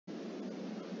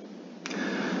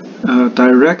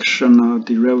Directional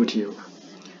derivative.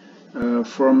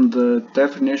 From the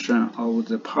definition of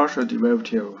the partial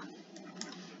derivative,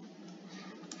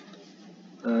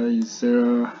 is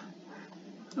there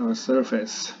a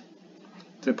surface?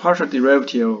 The partial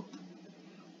derivative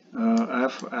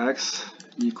fx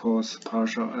equals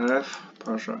partial f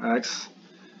partial x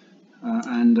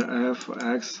and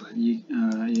fx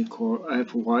equal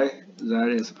fy, that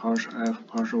is partial f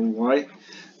partial y,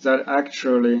 that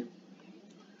actually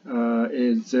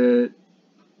is the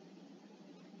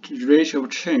rate of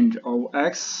change of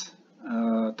x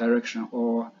direction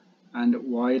and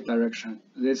y direction.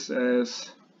 This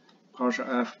is partial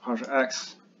f partial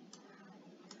x.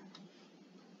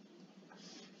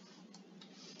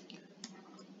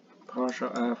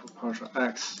 Partial f partial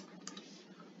x.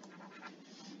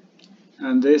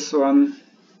 And this one,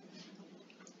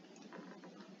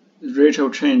 rate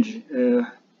of change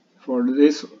for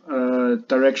this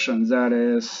direction, that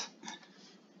is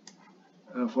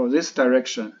for this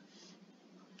direction,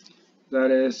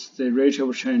 that is the rate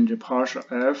of change partial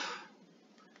f,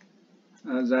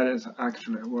 that is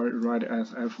actually write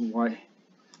as fy.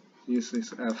 This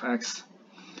is fx.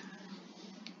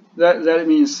 That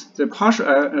means the partial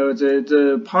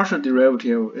the partial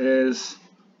derivative is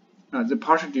the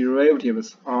partial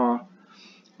derivatives are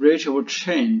rate of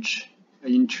change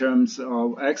in terms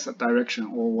of x direction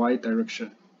or y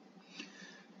direction.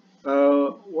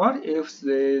 What if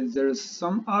there's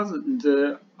some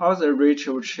other rate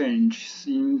of change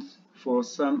for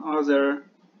some other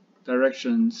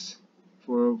directions?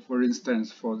 For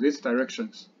instance, for these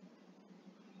directions,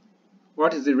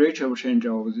 what is the rate of change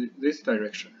of this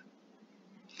direction?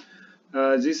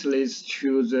 This leads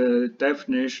to the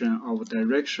definition of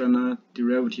directional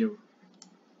derivative.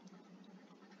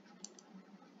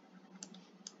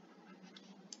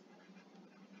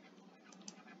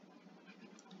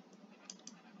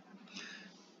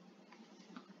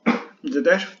 The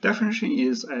definition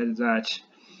is that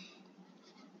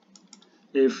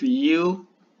if u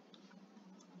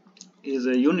is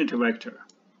a unit vector,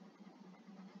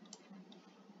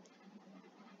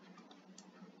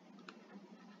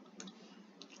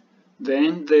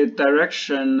 then the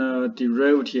directional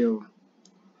derivative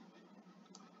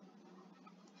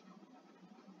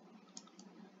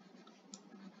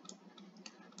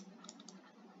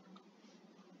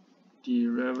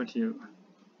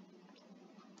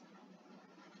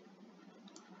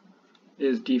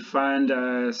is defined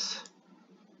as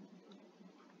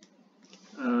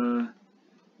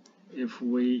if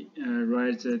we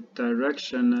write the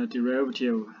directional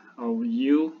derivative of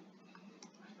u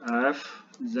f,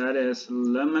 that is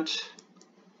limit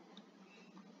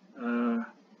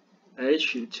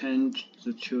h tends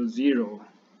to 0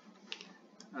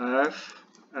 f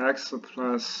x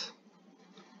plus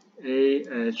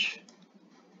ah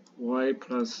y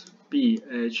plus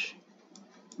bh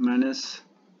minus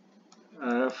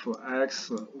f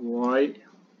x y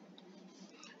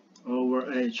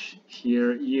over h.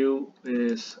 Here u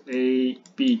is a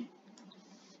b.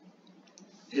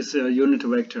 It's a unit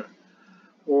vector,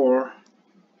 or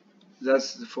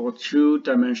that's for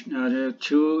two-dimension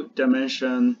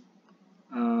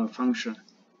function.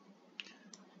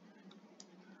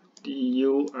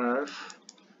 Duf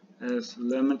is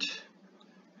limit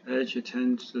h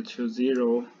tends to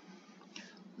 0,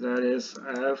 that is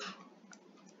f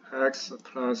x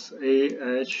plus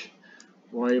ah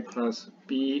y plus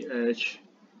bh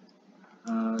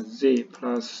z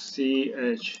plus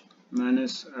ch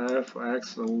minus f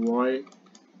x y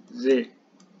z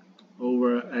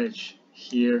over h.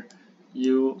 Here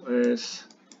u is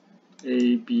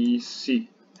a b c,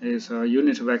 is a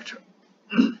unit vector.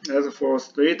 As for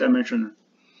three-dimensional,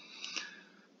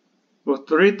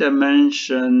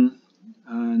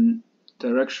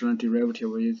 directional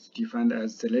derivative is defined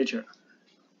as the later.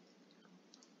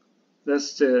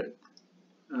 That's the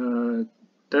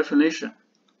definition.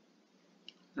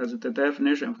 That's the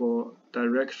definition for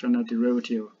directional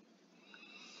derivative.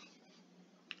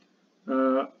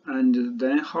 And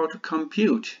then how to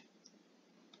compute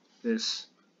this?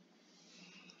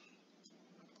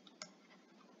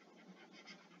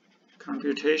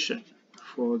 Computation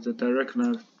for the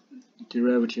directional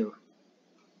derivative.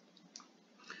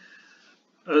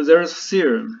 There's a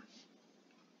theorem.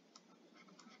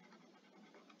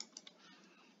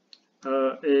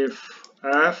 If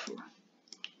f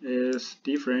is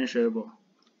differentiable,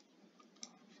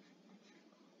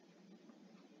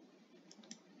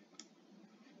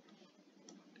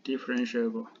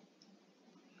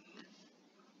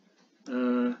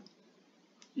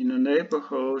 in a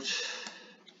neighborhood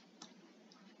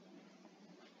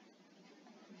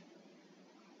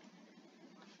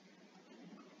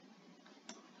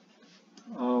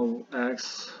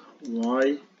x,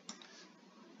 y,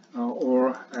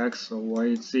 or x,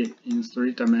 y, z in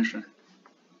 3 dimensions.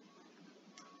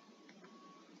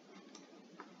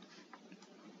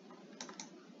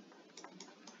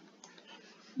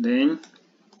 Then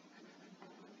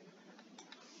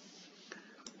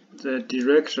the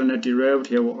directional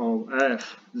derivative of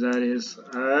f, that is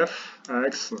f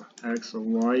x x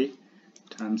y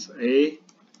times a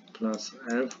plus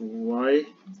f y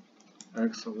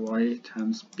x y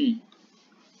times b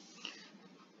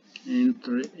in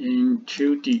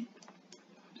 2D.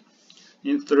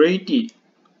 In 3D,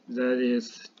 that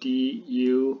is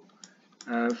du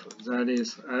f, that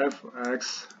is f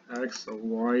x x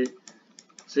y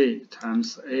z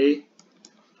times a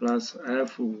plus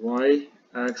f y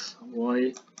x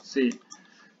y z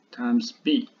times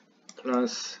b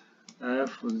plus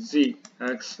f z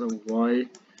x y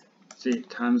z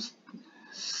times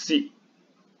c.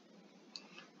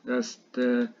 That's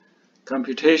the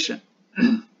computation.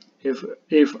 if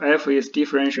f is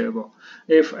differentiable.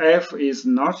 If f is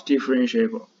not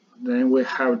differentiable, then we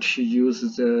have to use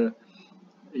the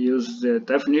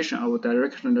definition of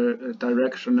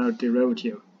directional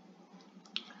derivative.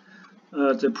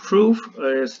 The proof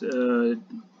is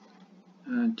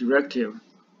directive,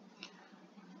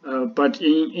 but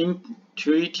in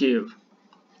intuitive,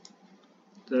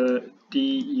 the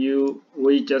du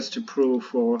we just prove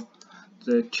for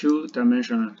the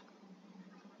 2-dimensional.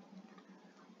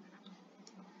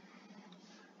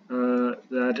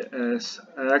 That is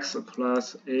x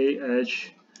plus ah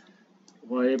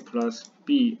y plus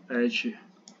bh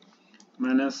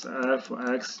minus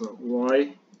fx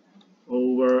y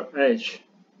over h.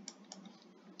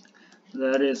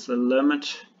 That is the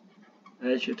limit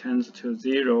h tends to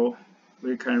 0.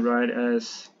 We can write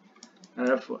as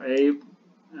fx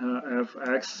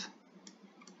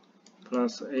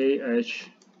plus ah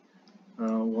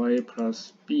y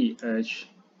plus bh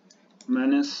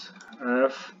minus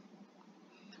f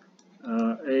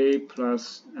a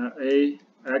plus a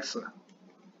x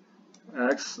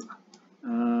x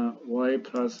y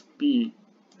plus b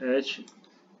h,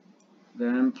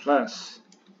 then plus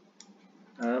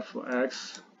f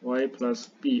x y plus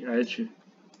b h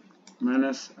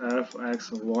minus f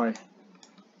x y.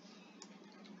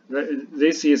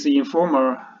 This is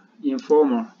informal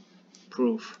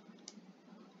proof.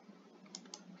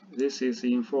 This is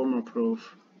informal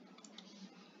proof.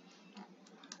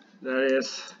 That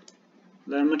is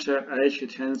limit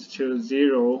h tends to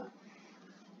 0.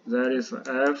 That is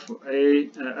f a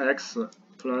x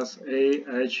plus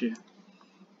a h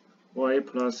y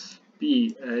plus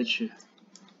b h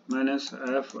minus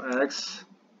f x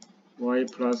y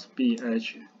plus b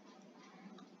h.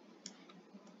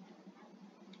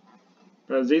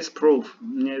 But this proof,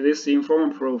 this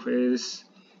informal proof, is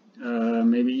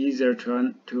maybe easier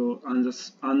to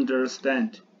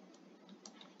understand.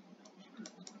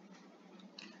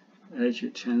 H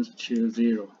tends to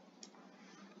 0.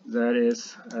 That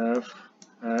is f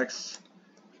x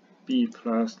b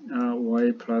plus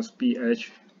y plus bh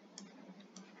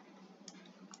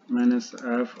minus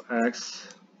f x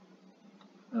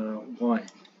y.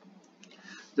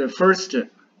 The first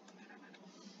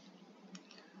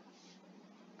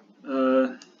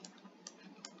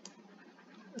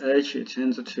h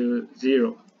tends to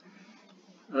 0.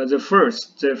 The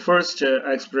first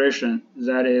expression,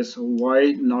 that is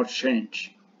y not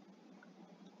change.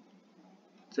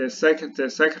 The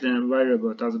second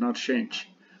variable does not change,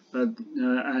 but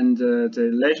and the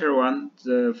later one,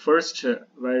 the first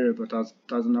variable does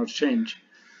not change.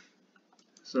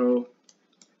 So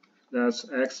that's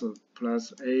x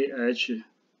plus ah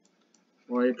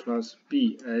y plus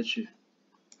bh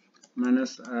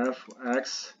minus f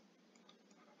x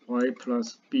y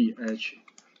plus bh.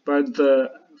 But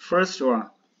the first one,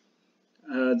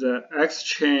 the x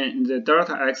change, the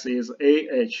delta x is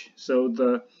ah, so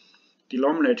the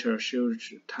denominator should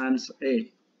times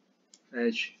a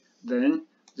h. Then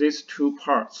these two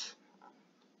parts,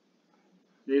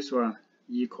 this one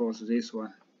equals this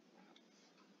one,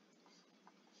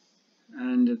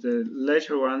 and the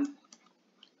later one,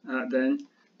 then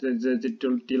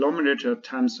the denominator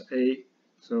times a,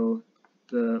 so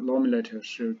the numerator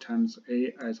should times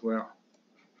a as well.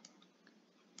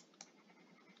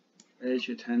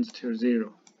 H tends to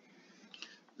 0.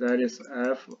 That is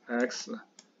f x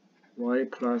y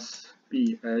plus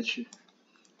bh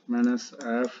minus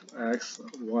f x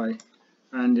y,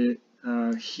 and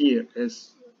here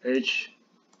is h.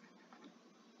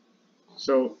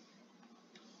 So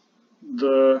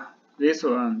this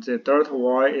one, the delta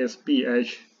y is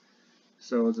bh,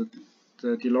 so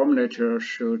the denominator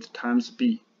should times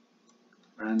b,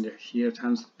 and here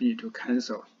times b to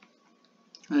cancel.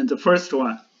 And the first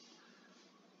one,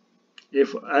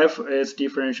 if f is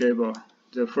differentiable,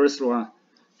 the first one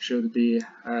should be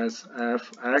as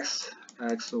fx,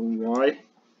 xy,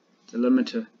 the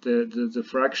limit, the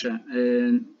fraction,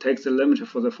 and take the limit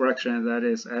for the fraction, that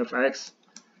is fx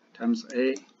times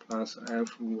a plus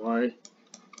fy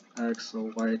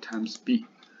xy times b,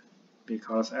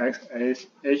 because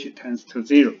h tends to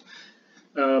 0.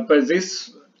 But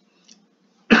this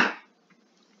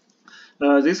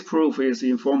this proof is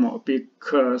informal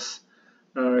because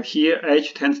here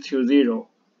h tends to 0,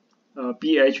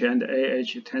 bh and ah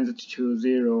tends to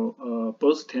 0,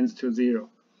 both tends to 0.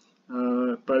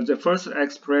 But the first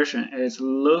expression is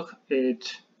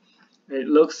it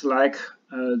looks like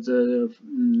the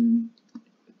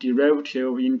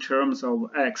derivative in terms of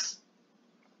x,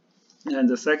 and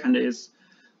the second is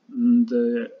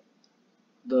the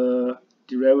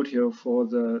derivative for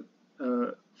the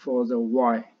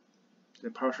y, the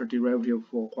partial derivative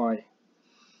for y.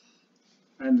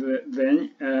 And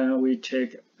then we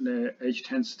take the h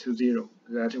tends to 0,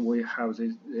 that we have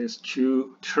these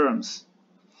two terms.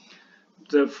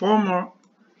 The formal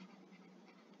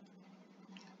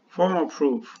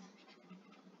proof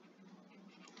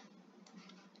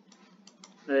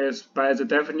is by the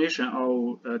definition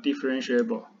of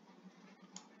differentiable.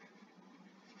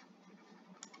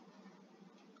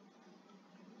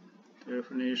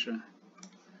 Definition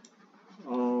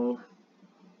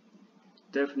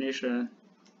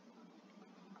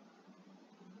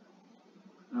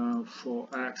for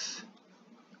x,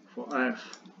 for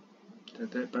f,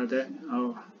 but then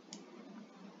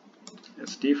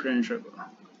it's differentiable.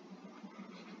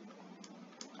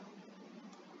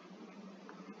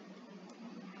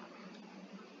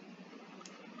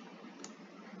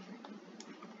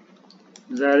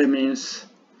 That means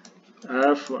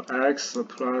fx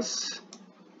plus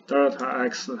delta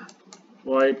x,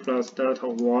 y plus delta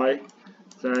y,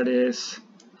 that is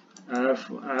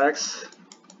fx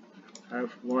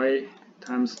fy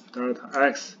times delta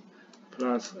x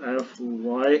plus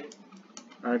fy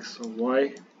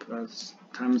xy plus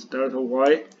times delta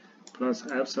y plus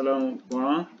epsilon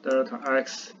 1 delta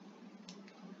x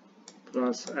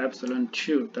plus epsilon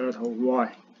 2 delta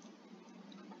y.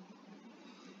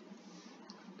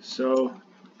 So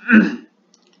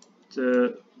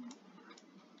the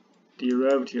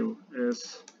derivative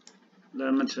is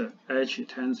limit h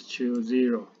tends to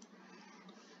 0,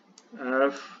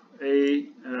 f a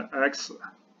x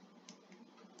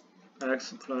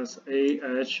plus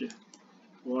ah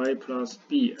y plus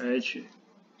bh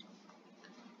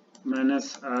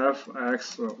minus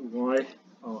fxy,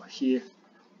 or here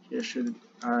should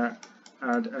add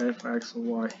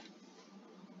fxy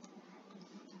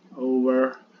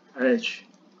over h,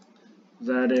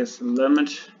 that is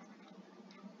limit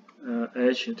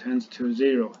h tends to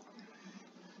 0,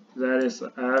 that is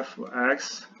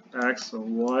fx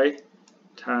xy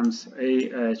times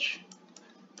ah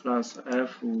plus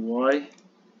fy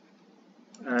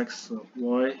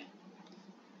xy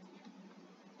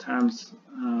times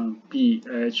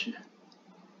bh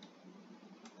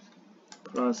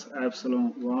plus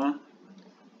epsilon 1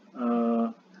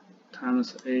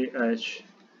 times ah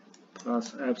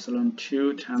plus epsilon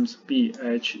 2 times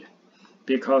bh,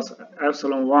 because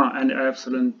epsilon 1 and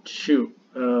epsilon 2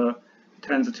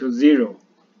 tends to 0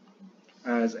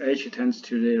 as h tends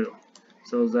to 0.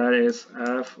 So that is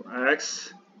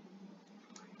fx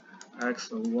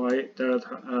xy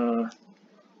delta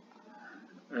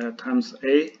times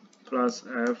a plus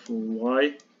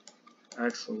fy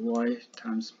xy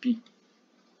times b.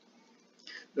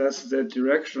 That's the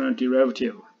directional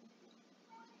derivative.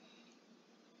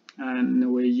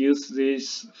 And we use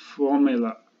this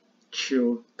formula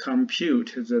to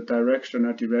compute the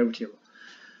directional derivative.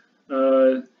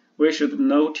 We should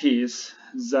notice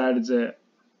that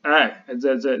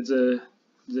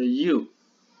the u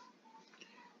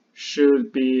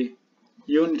should be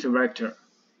unit vector.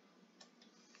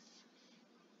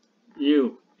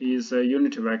 U is a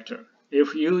unit vector.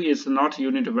 If u is not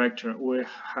unit vector, we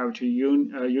have to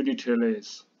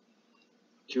utilize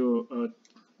to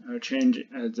change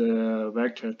the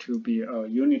vector to be a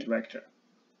unit vector.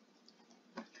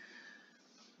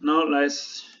 Now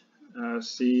let's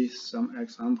see some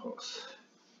examples.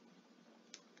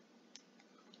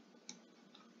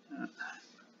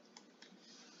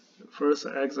 The first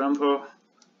example,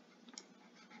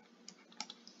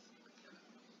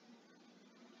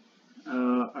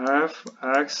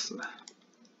 fx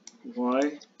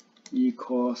y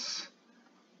equals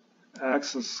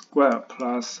x squared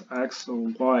plus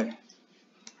xy.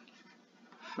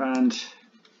 Find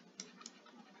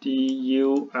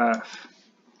duf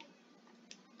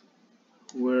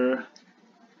where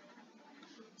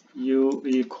u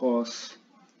equals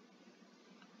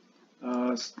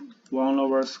 1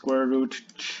 over square root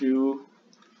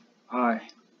 2I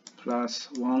plus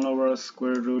 1 over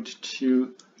square root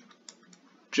 2j.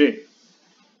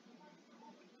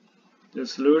 The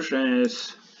solution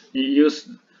is used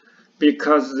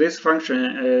because this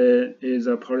function is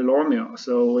a polynomial,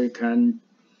 so we can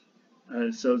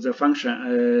so the function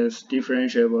is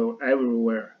differentiable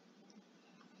everywhere.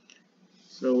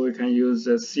 So we can use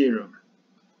the theorem.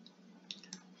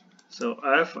 So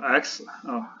fx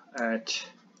at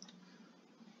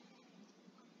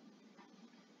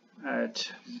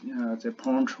the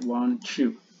point 1,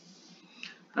 2,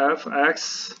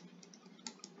 fx,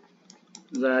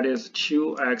 that is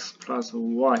 2x plus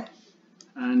y,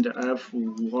 and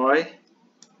fy,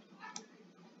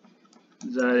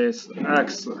 that is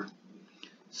x.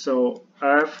 So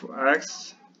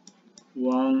fx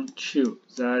 1, 2,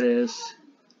 that is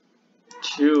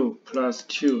 2 plus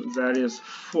 2, that is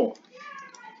 4.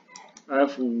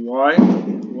 Fy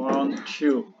 1,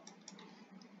 2,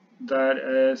 that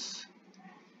is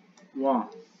 1.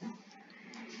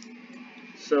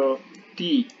 So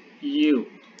du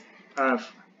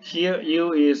f, here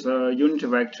u is a unit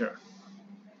vector,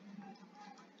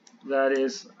 that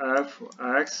is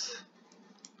fx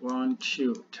 1,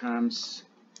 2 times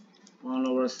 1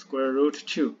 over square root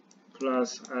 2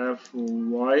 plus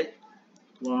fy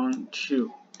 1,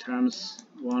 2 times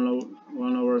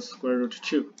 1 over square root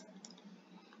 2.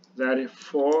 That is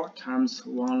 4 times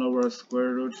 1 over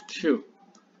square root 2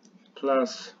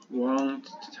 plus 1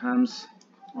 times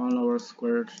 1 over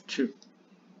square root 2.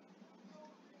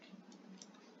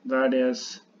 That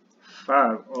is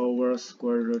 5 over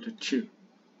square root 2.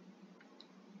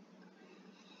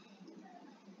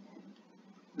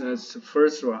 That's the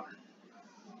first one.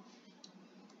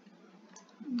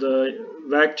 The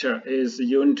vector is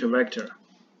unit vector.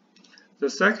 The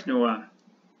second one,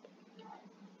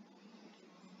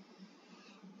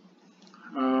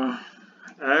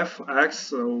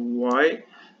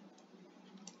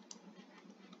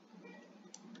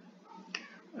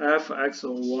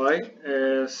 fxy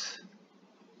is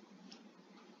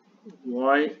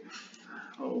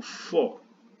y4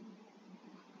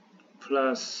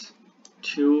 plus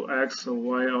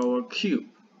 2xy over cube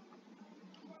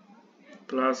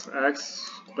plus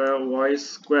x squared y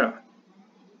squared.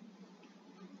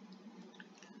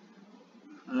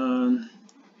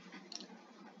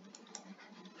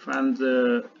 Find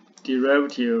the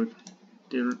derivative,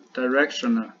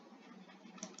 directional.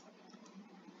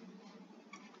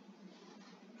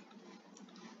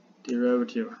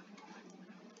 Derivative.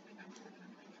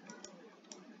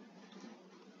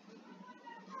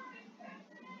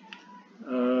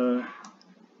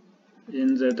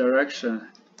 In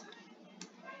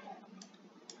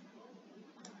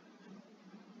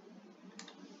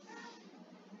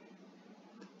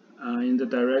the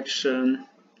direction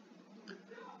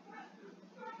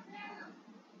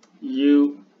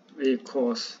u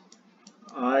equals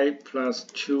I plus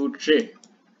 2j.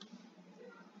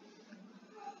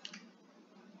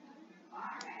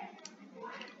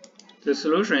 The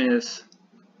solution is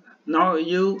now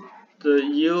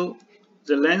the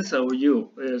length of u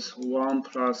is 1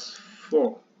 plus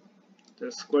 4.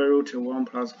 The square root of 1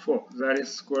 plus 4, that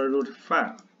is square root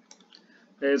 5.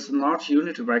 It's not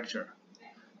unit vector.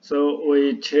 So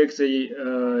we take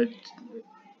the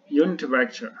unit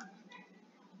vector.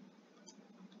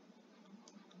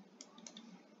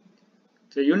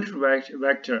 The unit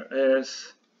vector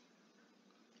is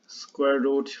square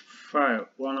root 5,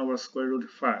 1 over square root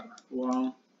 5,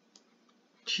 1,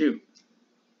 2.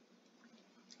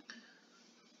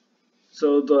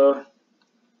 So the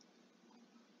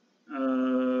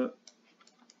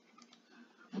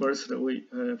first we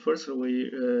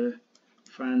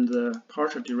find the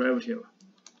partial derivative.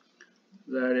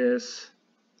 That is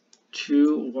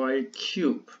 2y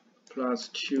cubed plus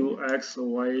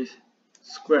 2xy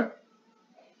squared.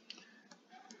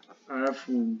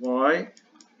 Fy,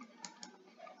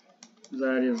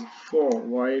 that is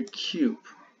 4y cubed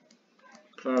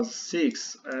plus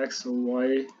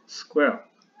 6xy squared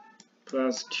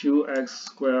plus 2x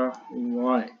squared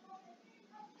y.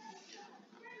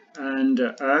 And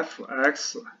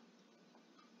fx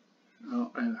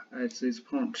at this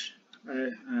point,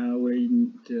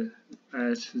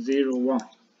 at 0, 1,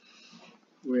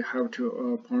 we have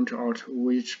to point out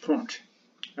which point.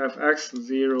 Fx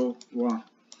 0, 1.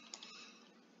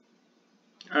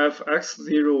 Fx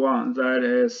 0, 1, that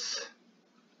is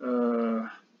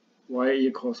y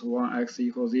equals 1, x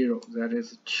equals 0, that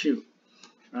is 2.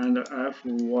 And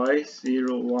Fy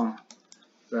 0, 1,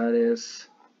 that is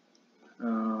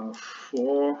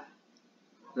 4,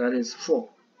 that is 4.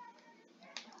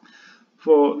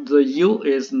 For the u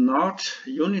is not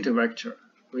unit vector,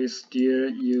 we still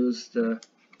use the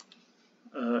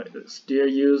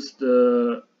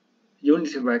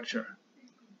unit vector.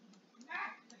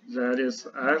 That is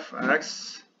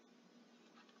fx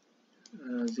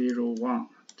 0, 1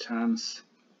 times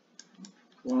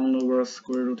 1 over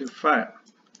square root of 5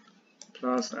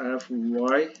 plus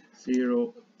fy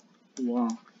 0,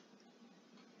 1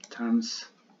 times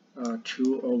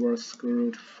 2 over square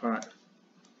root of 5.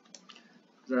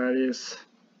 That is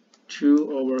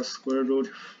 2 over square root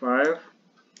of 5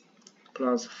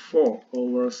 plus 4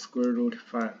 over square root of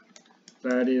 5.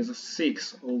 That is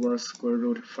 6 over square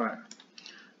root of 5.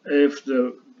 If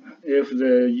the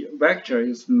vector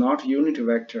is not unit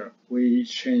vector, we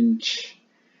change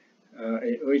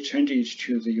it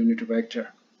to the unit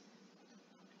vector.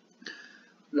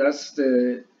 That's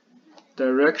the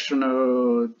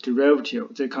directional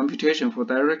derivative, the computation for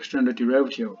directional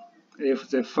derivative if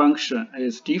the function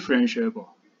is differentiable.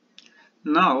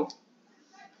 Now,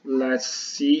 let's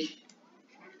see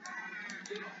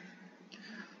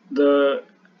the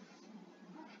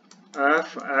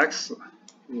fxy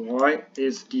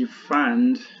is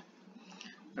defined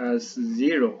as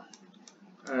 0,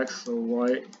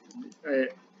 xy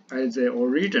as the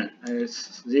origin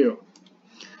is 0,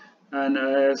 and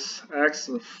as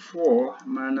x4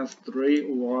 minus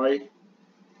 3y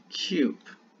cubed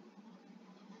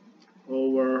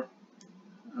over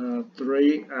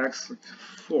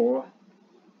 3x4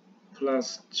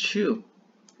 plus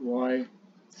 2y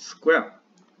squared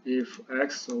if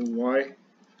x or y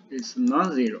is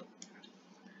non-zero.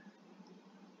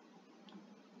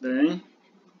 Then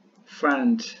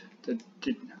find the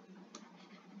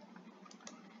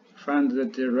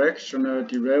directional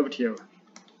derivative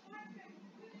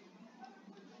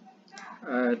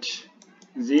at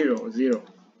 0, 0.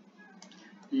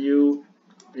 U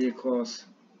equals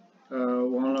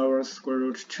 1 over square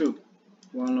root 2,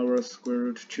 1 over square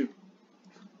root 2.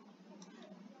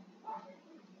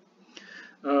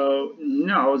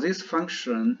 Now this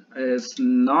function is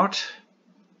not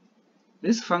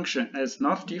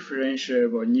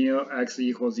differentiable near x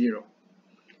equals 0,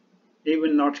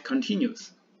 even not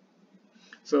continuous.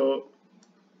 So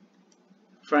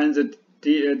find the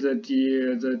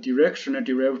directional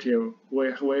derivative.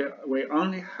 We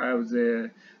only have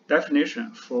the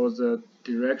definition for the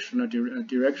directional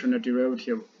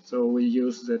derivative, so we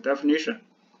use the definition.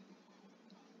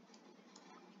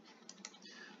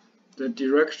 The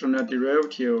directional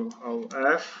derivative of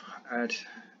f at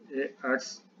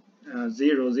x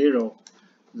 0, 0,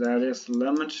 that is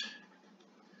limit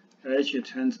h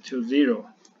tends to 0,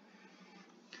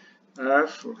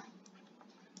 f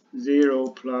 0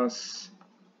 plus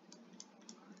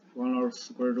 1 over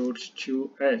square root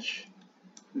 2h,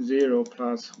 0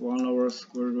 plus 1 over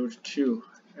square root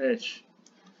 2h,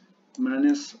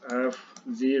 minus f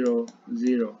 0,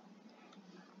 0,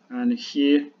 and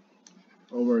here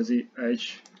over the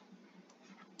h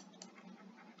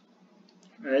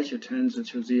tends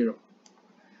to 0.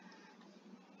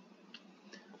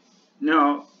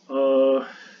 Now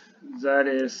that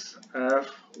is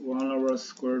f 1 over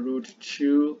square root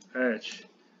 2h,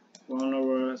 1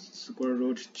 over square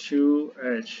root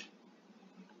 2h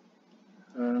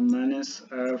minus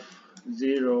f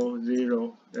 0,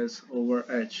 0, that's over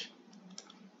h.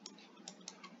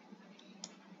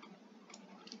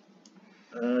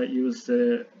 Use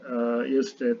the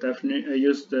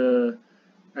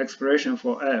expression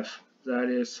for f, that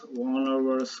is 1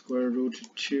 over square root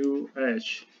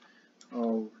 2h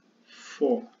of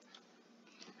 4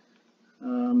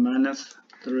 minus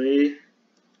 3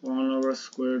 1 over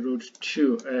square root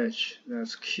 2h,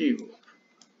 that's cube,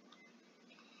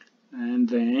 and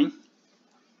then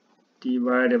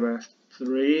divided by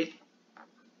 3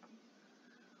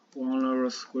 1 over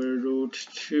square root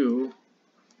 2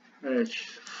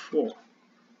 h4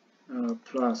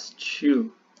 plus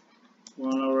 2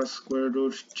 1 over square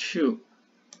root 2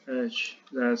 h,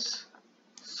 that's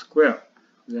square,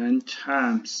 then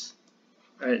times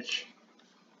h.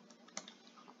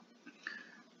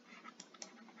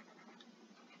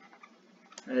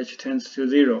 H tends to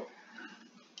 0.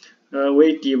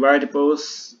 We divide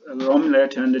both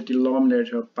numerator and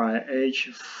denominator by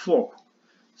h4,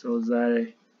 so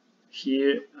that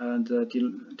here the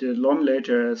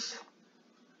denominator is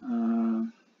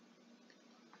 1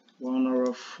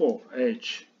 over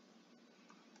 4h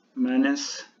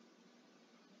minus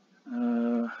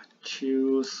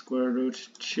 2 square root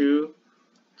 2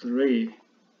 3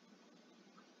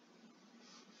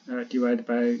 divided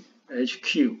by h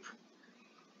cube.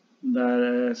 That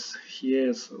is, here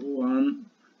is 1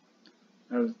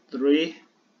 3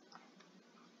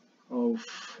 of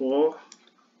 4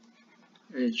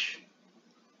 h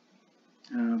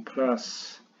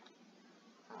plus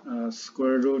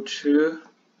square root 2,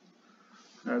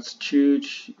 that's 2,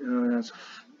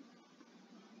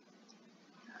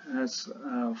 that's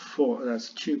 4, that's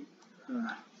 2,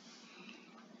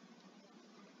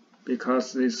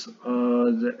 because this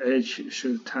the h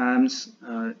should times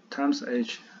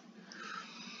h.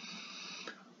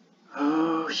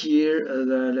 Here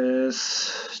that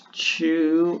is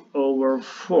 2 over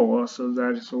 4, so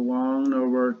that is 1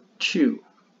 over 2.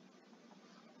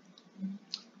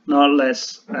 Not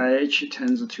less h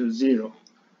tends to 0.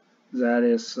 That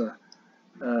is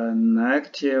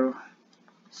negative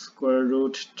square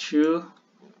root 2.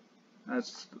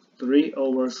 That's 3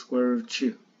 over square root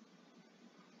 2.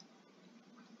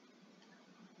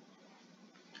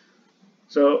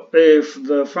 So if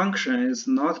the function is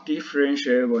not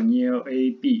differentiable near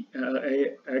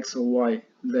x or y,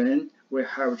 then we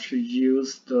have to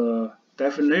use the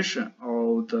definition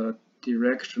of the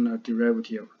directional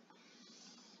derivative.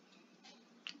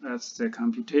 That's the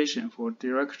computation for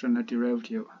directional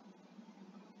derivative.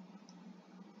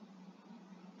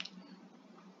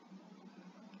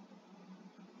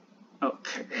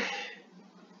 Okay.